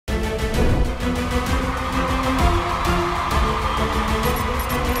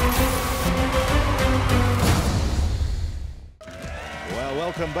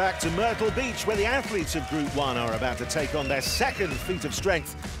Welcome back to Myrtle Beach, where the athletes of Group 1 are about to take on their second feat of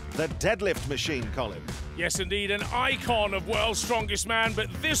strength, the deadlift machine, Colin. Yes, indeed, an icon of world's strongest man, but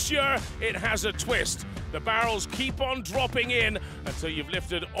this year it has a twist. The barrels keep on dropping in until you've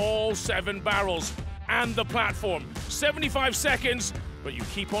lifted all 7 barrels and the platform. 75 seconds, but you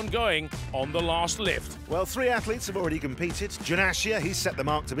keep on going on the last lift. Well, 3 athletes have already competed. Janashia, he's set the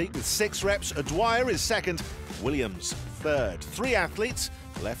mark to beat with 6 reps. 𝗬𝗦𝗢𝗡 is second. Williams, third. 3 athletes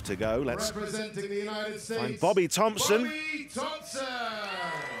left to go. Let's representing the United States, find Thompson. Thompson.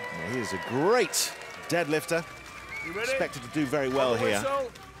 He is a great deadlifter. Expected to do very well here.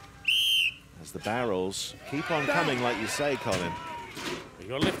 As the barrels keep on coming, like you say, Colin. You've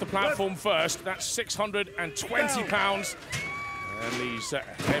got to lift the platform first. That's 620 pounds. And these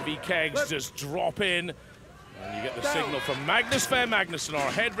heavy kegs just drop in. And you get the signal from 𝗦𝗢𝗨𝗡𝗗𝗦,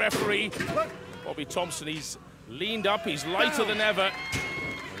 our head referee. Bobby Thompson, he's leaned up, he's lighter than ever.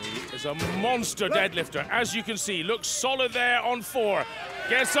 He is a monster deadlifter. As you can see, looks solid there on 4.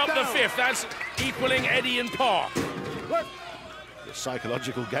 Gets up the 5th. That's equaling Eddie and Pa. A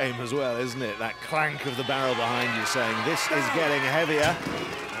psychological game as well, isn't it? That clank of the barrel behind you saying this is getting heavier.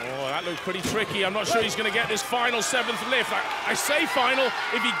 Oh, that looked pretty tricky. I'm not sure he's going to get this final 7th lift. I say final.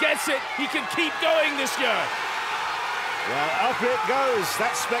 If he gets it, he can keep going this year. Well, up it goes.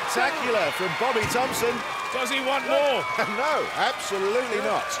 That's spectacular from Bobby Thompson. Does he want more? No, absolutely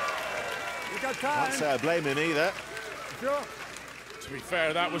not. Can't say I blame him either. To be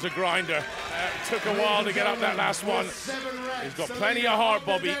fair, that was a grinder. It took a while to get up that last one. He's got plenty of heart,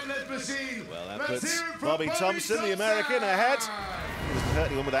 Bobby. Well, that puts Bobby Thompson, the American, ahead. He doesn't hurt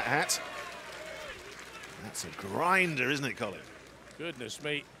anyone with that hat. That's a grinder, isn't it, Colin? Goodness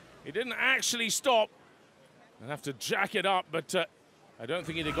me. He didn't actually stop. I'd have to jack it up, but I don't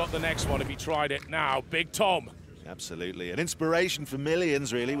think he'd have got the next one if he tried it. Now, Big Tom. Absolutely. An inspiration for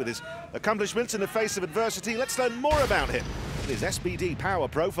millions, really, with his accomplishments in the face of adversity. Let's learn more about him with his SBD power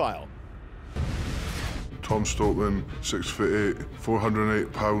profile. Tom Stoltman, 6'8",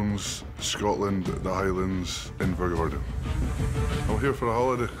 408 pounds, Scotland, the Highlands, in 𝗦𝗢𝗡𝗡𝗃. I'm here for a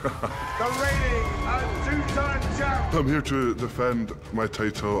holiday. The reigning and 2-time champ. I'm here to defend my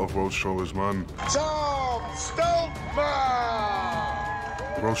title of World's Strongest Man. Tom Stoltman.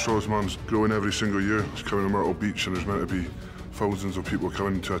 World's Strongest Man's growing every single year. It's coming to Myrtle Beach and there's meant to be thousands of people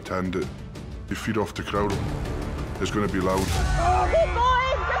coming to attend it. You feed off the crowd. It's going to be loud.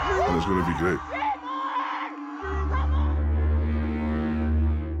 And it's going to be great.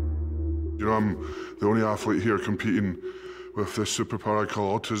 You know, I'm the only athlete here competing with this superpower I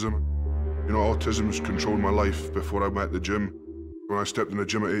call autism. You know, autism has controlled my life before I met the gym. When I stepped in the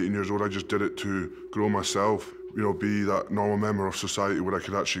gym at 18 years old, I just did it to grow myself, you know, be that normal member of society where I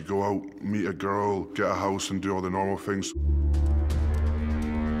could actually go out, meet a girl, get a house and do all the normal things.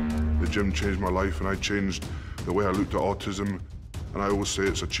 The gym changed my life and I changed the way I looked at autism. And I always say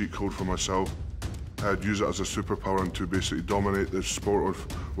it's a cheat code for myself. I'd use it as a superpower and to basically dominate the sport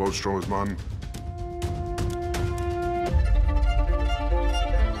of World's Strongest Man.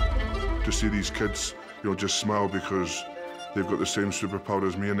 To see these kids, you know, just smile because they've got the same superpower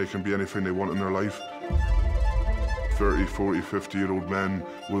as me and they can be anything they want in their life. 30, 40, 50-year-old men,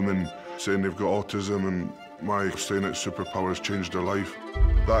 women saying they've got autism and my saying it's superpower has changed their life.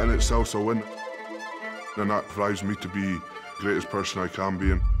 That in itself's a win. And that drives me to be the greatest person I can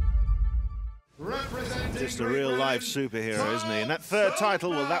be. Just a real-life superhero, isn't he? And that 3rd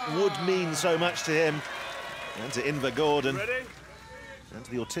title, well, that would mean so much to him and to 𝗦𝗢𝗡𝗃 and to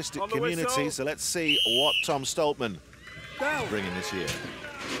the autistic community. So let's see what Tom Stoltman is bringing this year.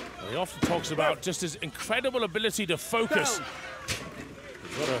 Well, he often talks about just his incredible ability to focus.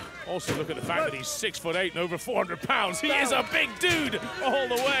 You've got to also look at the fact that he's 6'8" and over 400 pounds. He is a big dude all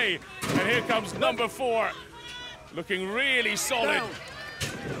the way. And here comes number 4, looking really solid.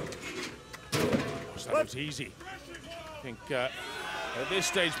 That looks easy. I think at this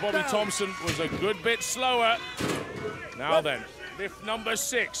stage, Bobby Thompson was a good bit slower. Now then, lift number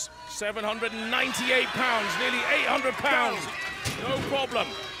 6, 798 pounds, nearly 800 pounds. No problem.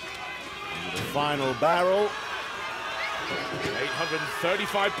 The final barrel.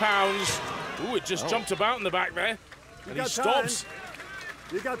 835 pounds. Ooh, it just jumped about in the back there. And he stops.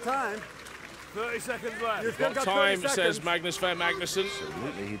 You got time. 30 seconds left. You've got time, says 𝗦𝗢𝗨𝗡𝗗𝗏.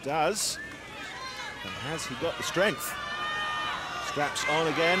 Absolutely, he does. And has he got the strength? Straps on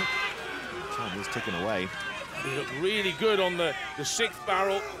again. Time is ticking away. He looked really good on the 6th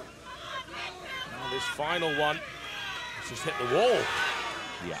barrel. Now this final one, it's just hit the wall.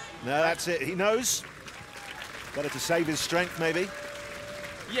 Yeah, no, that's it. He knows. Better to save his strength, maybe.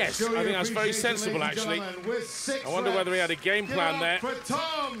 Yes, I think that's very sensible, actually. I wonder whether he had a game plan there. For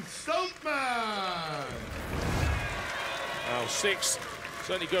Tom Stoltman. Well, 6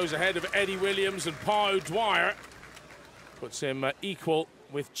 certainly goes ahead of Eddie Williams, and 𝗦𝗢𝗨𝗡𝗗𝗦 puts him equal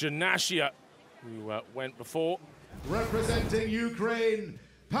with Janashia, who went before. Representing Ukraine,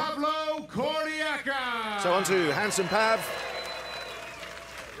 Pavlo Kordiyaka. So on to Handsome Pav.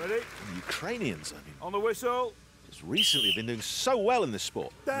 Ready? The Ukrainians, I mean, On the whistle. just recently have been doing so well in this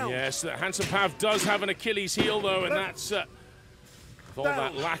sport. Down. Yes, Handsome Pav does have an Achilles heel, though, and that's with all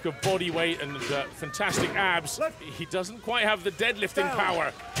that lack of body weight and fantastic abs, he doesn't quite have the deadlifting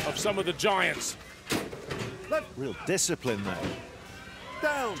power of some of the giants. Real discipline there.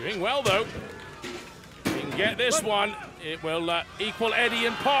 Down. Doing well, though. He can get this one. It will equal Eddie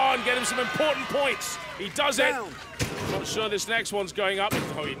and 𝗦𝗢𝗨𝗡 and get him some important points. He does it. Down. Not sure this next one's going up.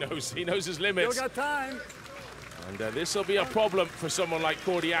 Oh, he knows his limits. Still got time. And this will be a problem for someone like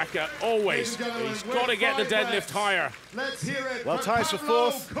Kordiyaka, always. He's got to get the deadlift higher. Let's hear it. Well, ties for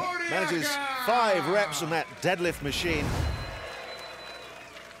Pavlo fourth. Kordiyaka. Manages 5 reps on that deadlift machine.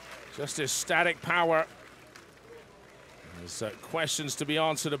 Just his static power. There's questions to be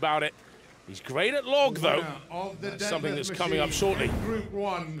answered about it. He's great at log, though. That's something that's coming up shortly. Group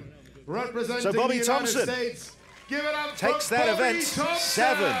 1, representing So Bobby the United Thompson States. Give it up takes for that Bobby event Thompson.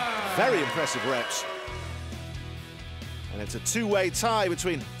 7 very impressive reps. And it's a two-way tie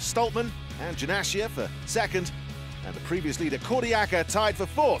between Stoltman and Janashia for second, and the previous leader Kordiyaka tied for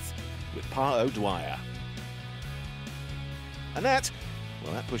fourth with 𝗦𝗢𝗨𝗡𝗗𝗦. And that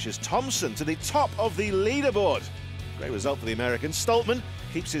pushes Thompson to the top of the leaderboard. Great result for the American. Stoltman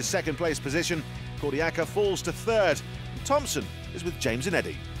keeps his second place position. Kordiyaka falls to third. And Thompson is with James and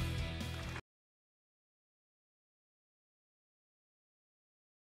Eddie.